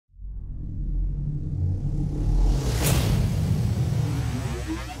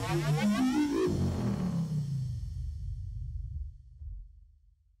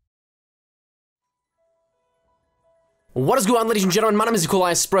What is going on, ladies and gentlemen? My name is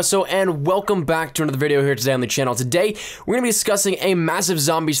Espresso, and welcome back to another video here today on the channel. Today, we're going to be discussing a massive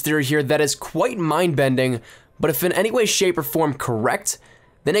zombies theory here that is quite mind-bending, but if in any way, shape, or form correct,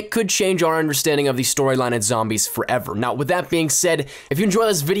 then it could change our understanding of the storyline of zombies forever. Now, with that being said, if you enjoy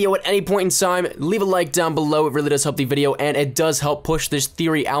this video at any point in time, leave a like down below. It really does help the video, and it does help push this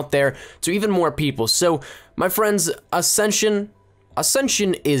theory out there to even more people. So, my friends, Ascension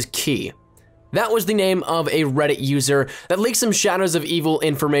is key. That was the name of a Reddit user that leaked some Shadows of Evil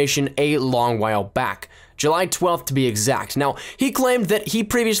information a long while back. July 12th to be exact. Now, he claimed that he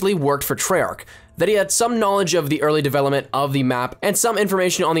previously worked for Treyarch, that he had some knowledge of the early development of the map, and some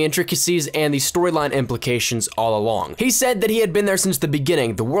information on the intricacies and the storyline implications all along. He said that he had been there since the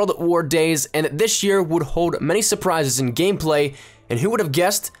beginning, the World at War days, and that this year would hold many surprises in gameplay, and who would have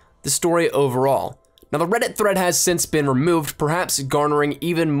guessed, the story overall. Now, the Reddit thread has since been removed, perhaps garnering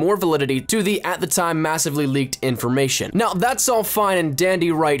even more validity to the, at the time, massively leaked information. Now, that's all fine and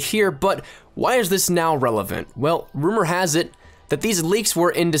dandy right here, but why is this now relevant? Well, rumor has it that these leaks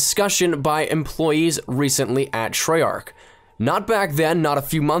were in discussion by employees recently at Treyarch. Not back then, not a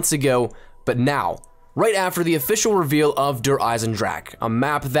few months ago, but now. Right after the official reveal of Der Eisendrache, a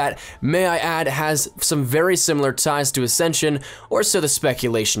map that, may I add, has some very similar ties to Ascension, or so the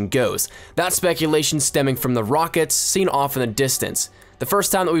speculation goes. That speculation stemming from the rockets seen off in the distance. The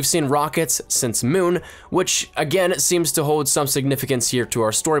first time that we've seen rockets since Moon, which again seems to hold some significance here to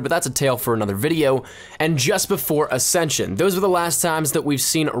our story, but that's a tale for another video. And just before Ascension, those were the last times that we've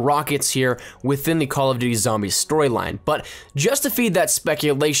seen rockets here within the Call of Duty Zombies storyline. But just to feed that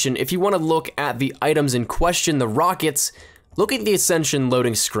speculation, if you want to look at the items in question, the rockets, look at the Ascension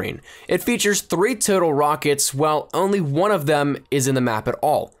loading screen. It features 3 total rockets, while only one of them is in the map at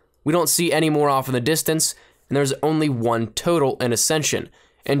all. We don't see any more off in the distance, and there's only 1 total in Ascension.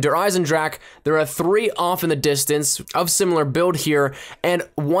 In Der Eisendrache, there are 3 off in the distance of similar build here, and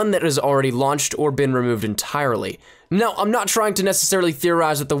 1 that has already launched or been removed entirely. Now, I'm not trying to necessarily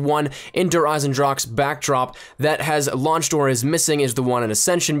theorize that the one in Der Eisendrache's backdrop that has launched or is missing is the one in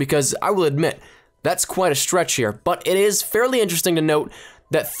Ascension, because I will admit, that's quite a stretch here, but it is fairly interesting to note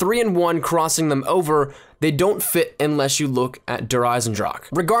that 3 and 1 crossing them over, they don't fit unless you look at Der Eisendrache.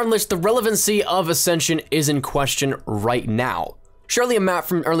 Regardless, the relevancy of Ascension is in question right now. Surely a map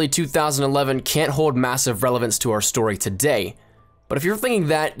from early 2011 can't hold massive relevance to our story today. But if you're thinking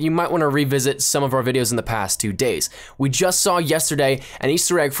that, you might want to revisit some of our videos in the past 2 days. We just saw yesterday an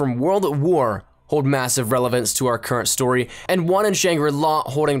Easter egg from World at War hold massive relevance to our current story, and one in Shangri-La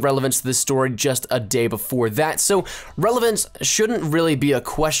holding relevance to this story just a day before that, so relevance shouldn't really be a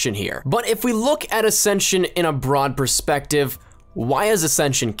question here. But if we look at Ascension in a broad perspective, why is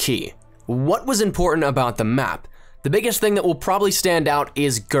Ascension key? What was important about the map? The biggest thing that will probably stand out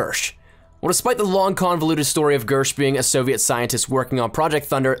is Gersh. Well, despite the long convoluted story of Gersh being a Soviet scientist working on Project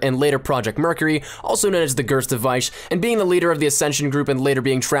Thunder and later Project Mercury, also known as the Gersh device, and being the leader of the Ascension group and later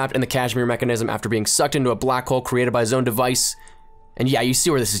being trapped in the Kashmir mechanism after being sucked into a black hole created by his own device, and yeah, you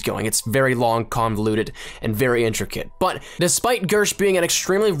see where this is going. It's very long, convoluted, and very intricate. But despite Gersh being an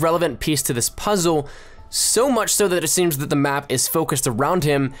extremely relevant piece to this puzzle, so much so that it seems that the map is focused around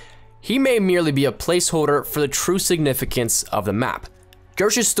him, he may merely be a placeholder for the true significance of the map.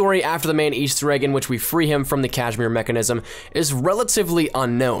 Gersh's story after the main Easter egg in which we free him from the Kashmir mechanism is relatively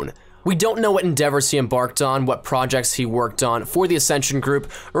unknown. We don't know what endeavors he embarked on, what projects he worked on for the Ascension group,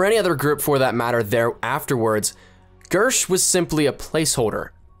 or any other group for that matter there afterwards. Gersh was simply a placeholder.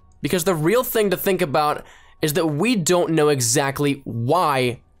 Because the real thing to think about is that we don't know exactly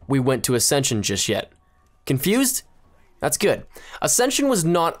why we went to Ascension just yet. Confused? That's good. Ascension was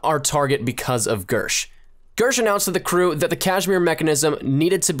not our target because of Gersh. Gersh announced to the crew that the Kashmir mechanism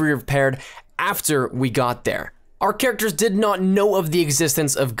needed to be repaired after we got there. Our characters did not know of the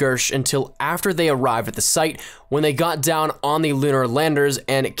existence of Gersh until after they arrived at the site. When they got down on the lunar landers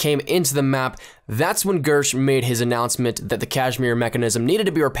and came into the map, that's when Gersh made his announcement that the Kashmir mechanism needed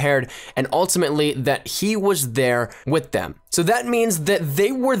to be repaired, and ultimately that he was there with them. So that means that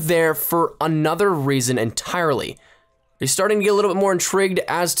they were there for another reason entirely. You're starting to get a little bit more intrigued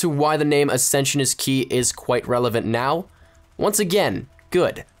as to why the name Ascension is key is quite relevant now. Once again,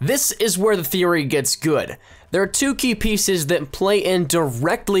 good. This is where the theory gets good. There are 2 key pieces that play in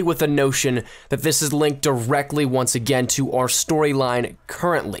directly with the notion that this is linked directly once again to our storyline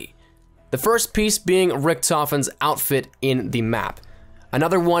currently. The first piece being Richtofen's outfit in the map.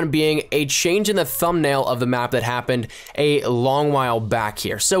 Another one being a change in the thumbnail of the map that happened a long while back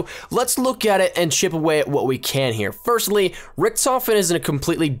here. So let's look at it and chip away at what we can here. Firstly, Richtofen is in a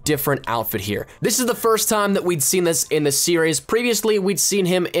completely different outfit here. This is the first time that we'd seen this in the series. Previously, we'd seen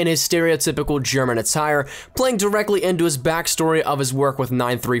him in his stereotypical German attire, playing directly into his backstory of his work with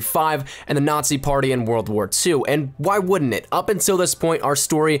 935 and the Nazi Party in World War II. And why wouldn't it? Up until this point, our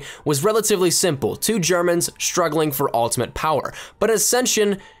story was relatively simple. Two Germans struggling for ultimate power. But in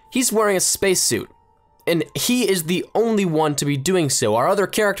Ascension, he's wearing a spacesuit. And he is the only one to be doing so. Our other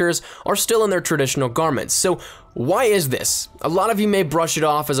characters are still in their traditional garments. So why is this? A lot of you may brush it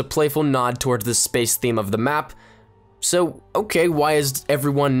off as a playful nod towards the space theme of the map. So, okay, why is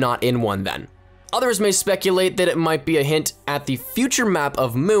everyone not in one then? Others may speculate that it might be a hint at the future map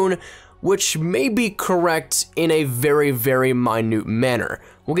of Moon, which may be correct in a very, very minute manner.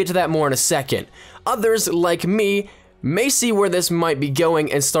 We'll get to that more in a second. Others, like me, may see where this might be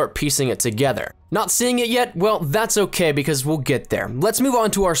going and start piecing it together. Not seeing it yet? Well, that's okay because we'll get there. Let's move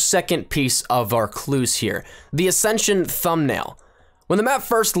on to our second piece of our clues here, the Ascension thumbnail. When the map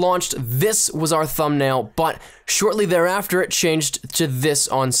first launched, this was our thumbnail, but shortly thereafter it changed to this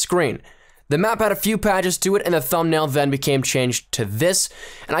on screen. The map had a few patches to it and the thumbnail then became changed to this,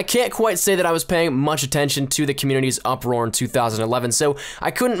 and I can't quite say that I was paying much attention to the community's uproar in 2011, so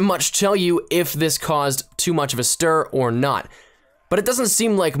I couldn't much tell you if this caused too much of a stir or not. But it doesn't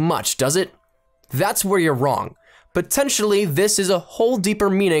seem like much, does it? That's where you're wrong. Potentially, this is a whole deeper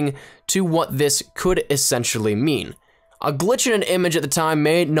meaning to what this could essentially mean. A glitch in an image at the time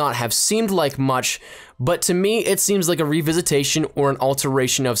may not have seemed like much, but to me it seems like a revisitation or an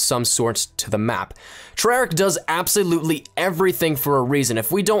alteration of some sort to the map. Treyarch does absolutely everything for a reason.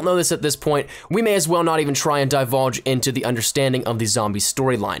 If we don't know this at this point, we may as well not even try and divulge into the understanding of the zombie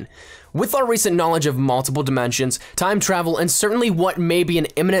storyline. With our recent knowledge of multiple dimensions, time travel, and certainly what may be an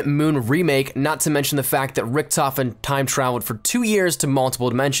imminent Moon remake, not to mention the fact that Richtofen time traveled for 2 years to multiple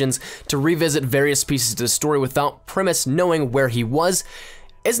dimensions to revisit various pieces of the story without Primus knowing where he was,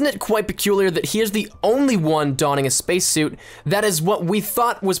 isn't it quite peculiar that he is the only one donning a spacesuit that is what we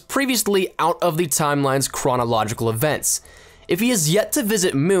thought was previously out of the timeline's chronological events? If he is yet to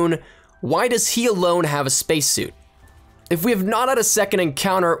visit Moon, why does he alone have a spacesuit? If we have not had a second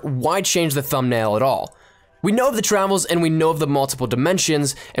encounter, why change the thumbnail at all? We know of the travels and we know of the multiple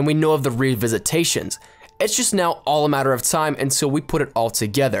dimensions and we know of the revisitations. It's just now all a matter of time until we put it all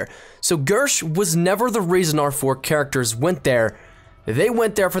together. So Gersh was never the reason our four characters went there. They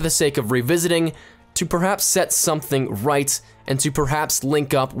went there for the sake of revisiting, to perhaps set something right, and to perhaps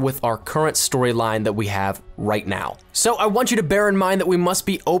link up with our current storyline that we have right now. So I want you to bear in mind that we must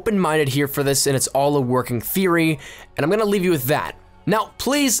be open-minded here for this, and it's all a working theory, and I'm gonna leave you with that. Now,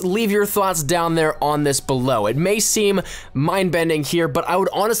 please leave your thoughts down there on this below. It may seem mind-bending here, but I would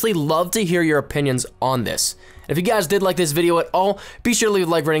honestly love to hear your opinions on this. If you guys did like this video at all, be sure to leave a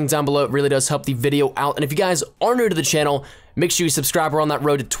like rating down below. It really does help the video out. And if you guys are new to the channel, make sure you subscribe. We're on that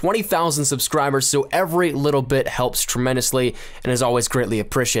road to 20,000 subscribers, so every little bit helps tremendously and is always greatly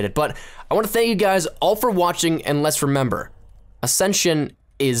appreciated. But I want to thank you guys all for watching, and let's remember, Ascension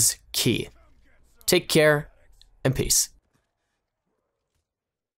is key. Take care, and peace.